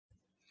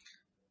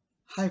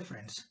Hi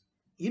friends,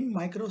 in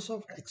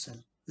Microsoft Excel,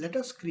 let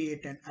us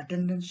create an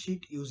attendance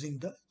sheet using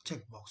the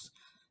checkbox.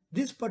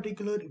 This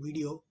particular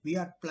video, we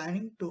are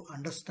planning to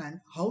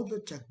understand how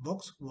the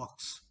checkbox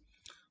works.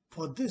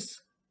 For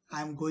this, I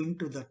am going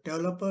to the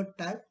Developer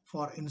tab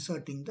for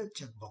inserting the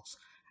checkbox.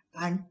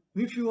 And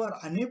if you are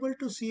unable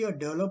to see a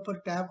Developer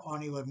tab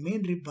on your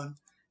main ribbon,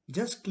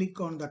 just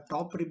click on the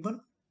top ribbon,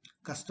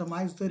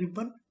 customize the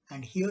ribbon,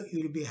 and here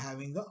you will be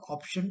having the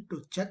option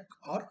to check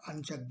or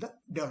uncheck the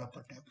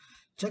Developer tab.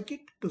 Check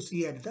it to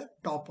see at the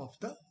top of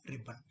the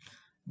ribbon.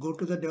 Go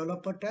to the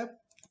Developer tab,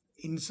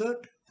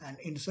 insert and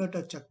insert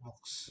a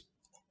checkbox.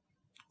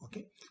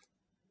 Okay,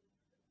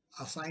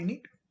 assign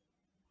it,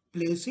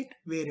 place it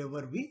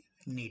wherever we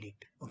need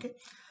it. Okay,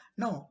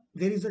 now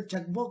there is a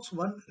checkbox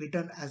one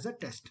written as a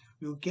test.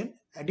 You can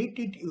edit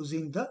it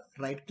using the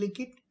right click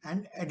it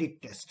and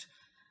edit test.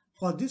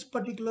 For this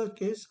particular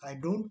case, I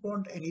don't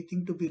want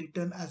anything to be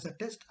written as a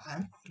test. I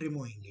am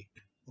removing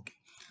it. Okay,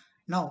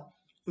 now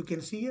you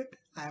can see it.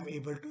 I am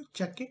able to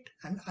check it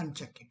and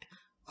uncheck it.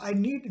 I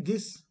need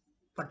this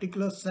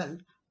particular cell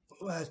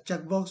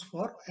checkbox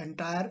for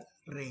entire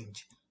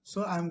range.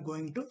 So I am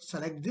going to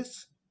select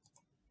this,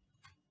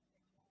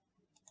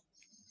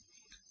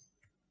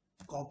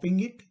 copying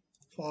it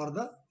for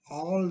the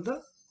all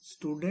the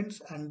students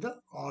and the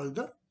all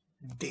the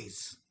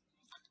days.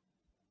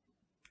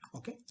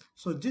 Okay,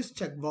 so this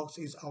checkbox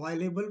is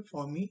available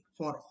for me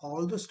for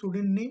all the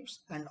student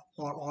names and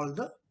for all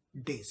the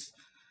days.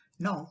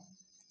 Now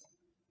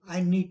I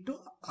need to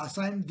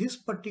assign this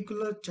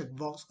particular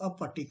checkbox a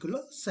particular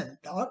cell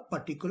or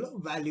particular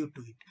value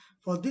to it.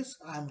 For this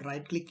I am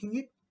right clicking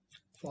it,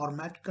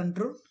 format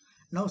control.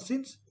 Now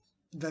since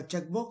the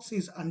checkbox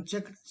is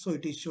unchecked, so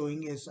it is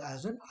showing as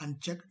an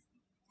unchecked,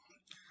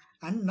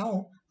 and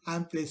now I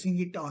am placing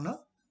it on a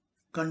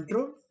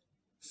control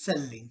cell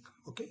link.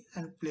 Okay,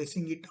 and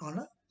placing it on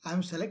a, I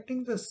am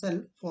selecting the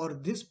cell for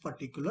this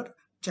particular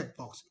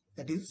checkbox,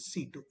 that is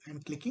C2,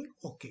 and clicking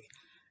OK.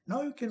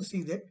 Now you can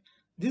see that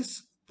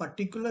this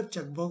particular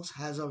checkbox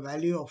has a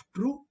value of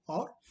true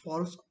or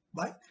false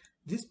by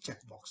this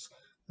checkbox.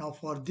 Now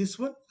for this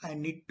one, I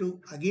need to,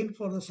 again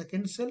for the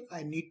second cell,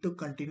 I need to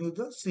continue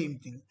the same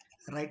thing.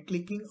 Right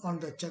clicking on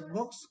the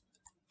checkbox,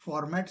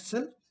 format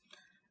cell.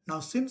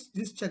 Now since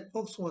this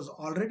checkbox was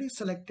already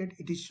selected,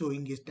 it is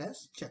showing it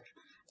as checked.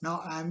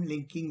 Now I am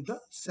linking the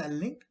cell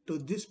link to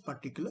this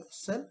particular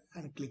cell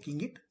and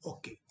clicking it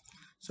OK.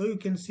 So you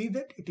can see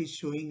that it is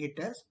showing it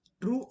as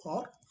true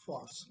or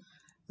false.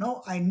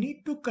 Now I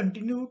need to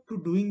continue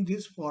to doing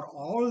this for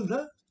all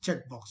the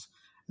checkbox.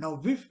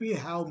 Now if we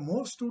have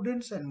more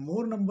students and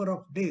more number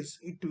of days,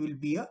 it will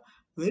be a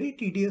very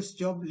tedious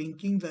job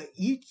linking the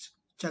each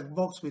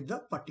checkbox with the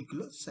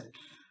particular cell.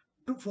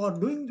 For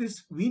doing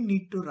this, we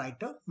need to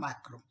write a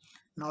macro.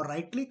 Now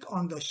right click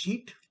on the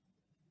sheet,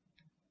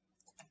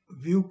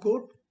 view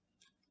code,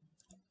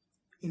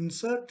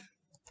 insert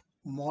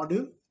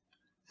module,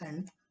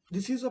 and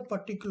this is a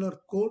particular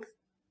code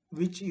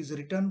which is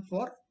written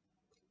for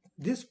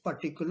this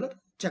particular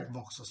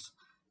checkboxes.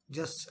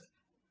 Just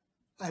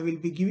I will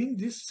be giving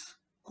this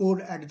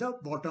code at the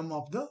bottom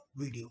of the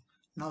video.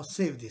 Now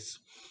save this.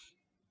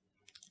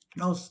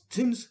 Now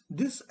since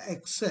this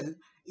Excel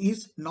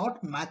is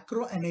not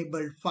macro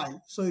enabled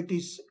file, so it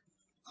is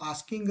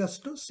asking us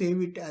to save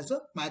it as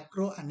a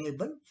macro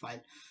enabled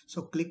file.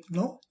 So click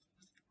no,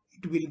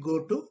 it will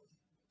go to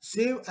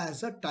save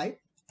as a type.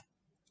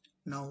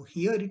 Now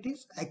here it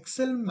is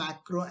Excel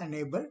macro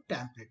enabled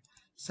template.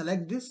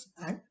 Select this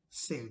and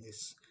save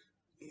this.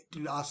 It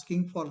will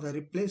asking for the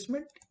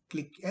replacement,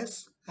 click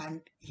yes, and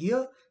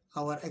here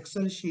our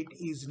Excel sheet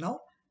is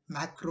now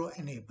macro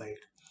enabled.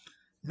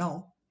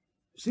 Now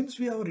since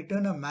we have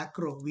written a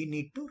macro, we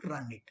need to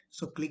run it.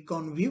 So click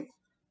on view,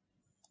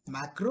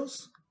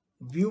 macros,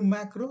 view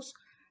macros.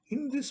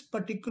 In this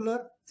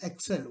particular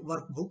Excel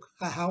workbook,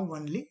 I have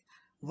only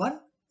one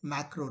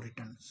macro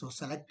written. So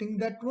selecting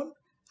that one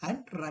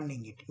and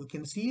running it. You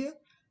can see here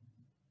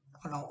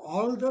now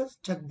all the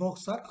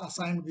checkboxes are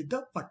assigned with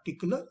the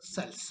particular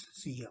cells.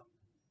 See here.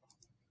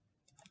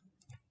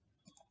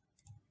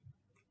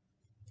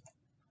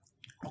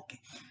 Okay.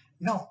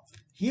 Now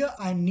here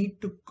I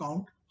need to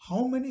count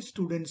how many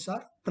students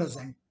are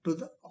present to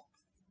the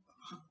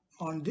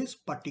on this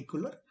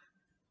particular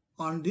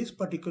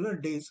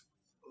days.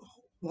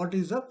 What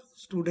is the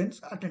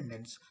students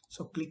attendance?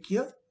 So click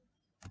here,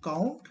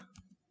 count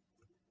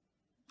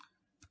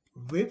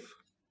with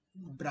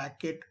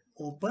bracket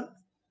open.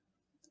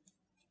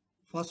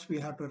 First we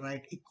have to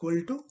write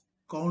equal to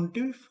count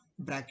with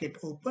bracket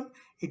open.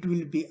 It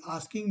will be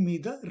asking me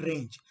the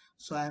range.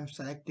 So I am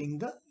selecting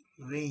the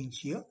range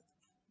here,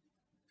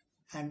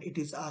 and it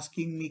is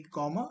asking me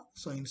comma.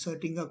 So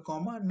inserting a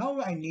comma.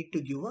 Now I need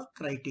to give a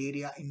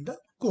criteria in the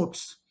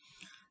quotes.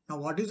 Now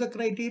what is the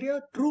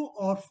criteria? True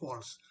or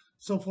false.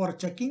 So for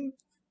checking,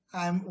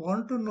 I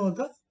want to know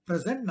the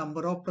present,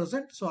 number of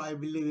present. So I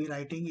will be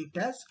writing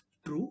it as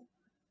true,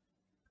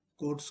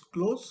 quotes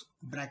close,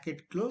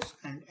 bracket close,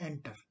 and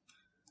enter.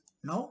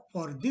 Now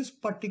for this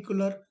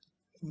particular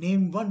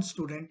name one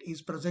student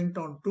is present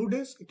on 2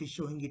 days, it is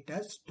showing it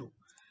as 2.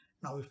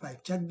 Now if I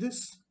check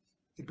this,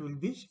 it will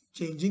be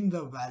changing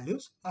the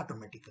values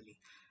automatically.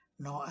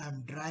 Now I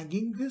am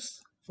dragging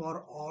this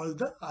for all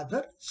the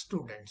other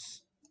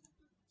students.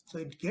 So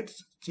it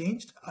gets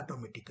changed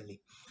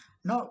automatically.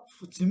 Now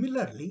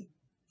similarly,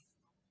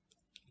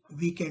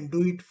 we can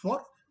do it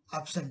for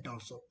absent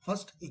also.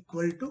 First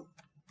equal to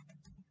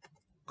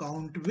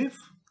count with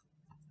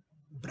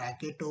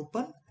bracket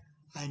open.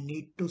 I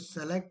need to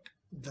select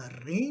the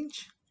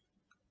range,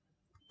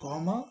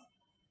 comma,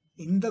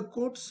 in the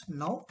quotes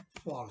now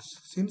false,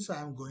 since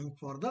I am going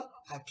for the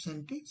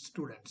absentee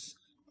students.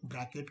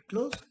 Bracket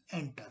close,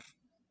 enter.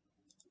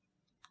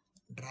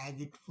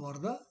 Drag it for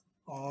the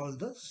all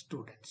the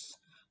students.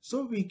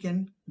 So we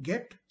can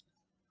get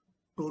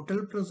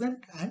total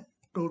present and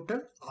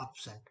total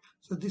absent.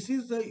 So this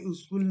is the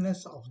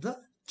usefulness of the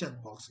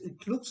checkbox.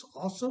 It looks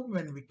awesome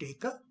when we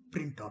take a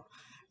printout.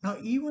 Now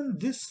even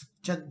this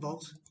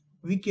checkbox,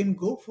 we can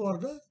go for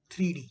the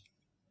 3D.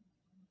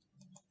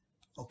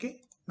 Okay,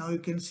 now you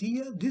can see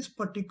here this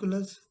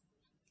particular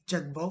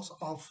checkbox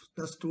of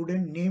the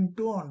student name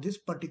 2 on this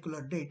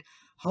particular date,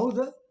 how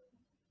the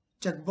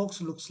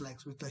checkbox looks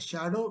like with the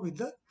shadow with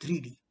the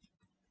 3D.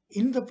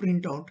 In the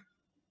printout,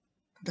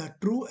 the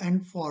true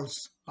and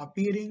false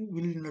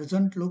appearing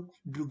doesn't look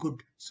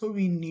good, so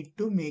we need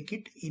to make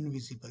it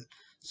invisible.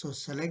 So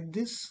select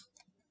this,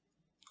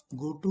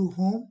 go to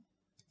home,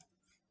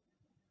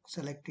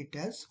 select it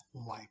as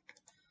white.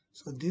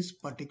 So this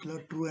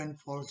particular true and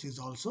false is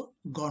also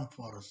gone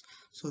for us.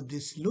 So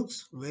this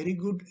looks very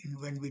good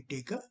when we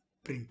take a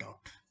printout.